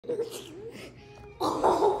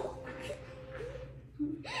Oh,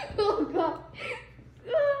 oh God.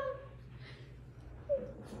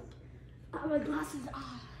 Oh, my glasses.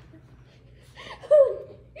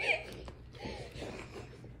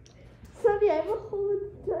 Sonny, I have a whole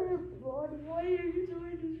entire body. Why are you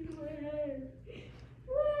doing this to my head?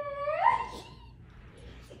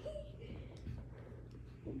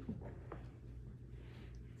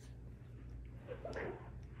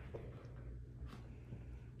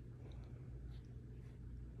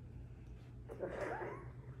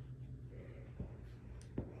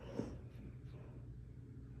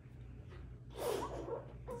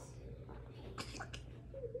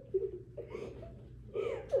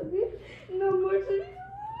 No more.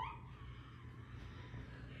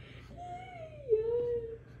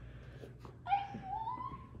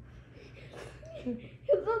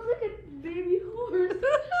 It sounds like a baby horse.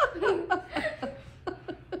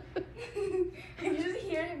 I can just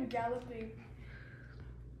hear him galloping.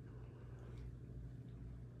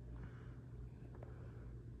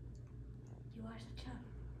 You are such a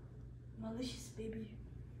malicious baby.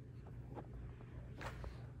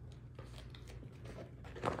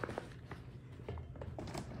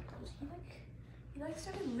 He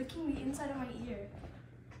started licking the inside of my ear.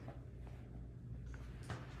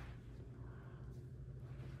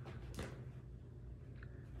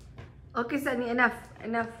 Okay, Sunny, enough.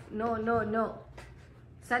 No.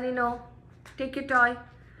 Sunny, no. Take your toy.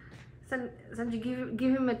 Sanju,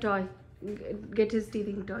 give him a toy. Get his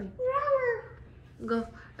teething toy. Go.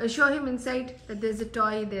 Show him inside that there's a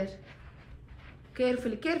toy there.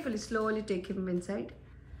 Carefully, slowly take him inside.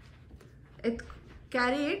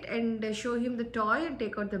 Carry it and show him the toy and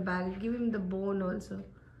take out the bag. Give him the bone also.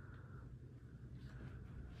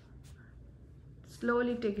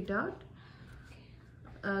 Slowly take it out.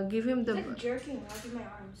 Give him the... It's like jerking out in my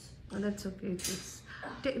arms. Oh, that's okay.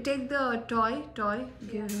 Take the toy.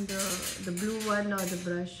 Give him the blue one or the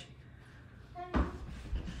brush.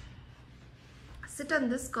 Sit on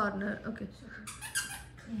this corner. Okay.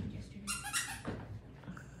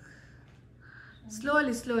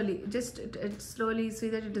 Slowly. Just slowly, see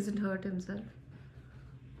that it doesn't hurt himself.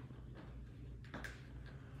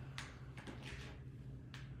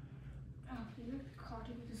 Oh, he caught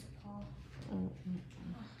it with his paw.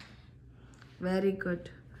 Very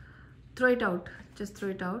good. Throw it out. Just throw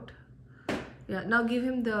it out. Yeah. Now give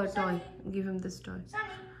him the toy. Give him this toy.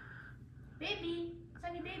 Sunny baby.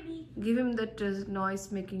 Give him that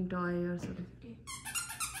noise-making toy or something.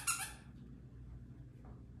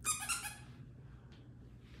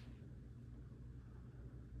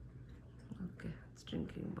 Okay, it's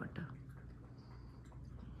drinking water.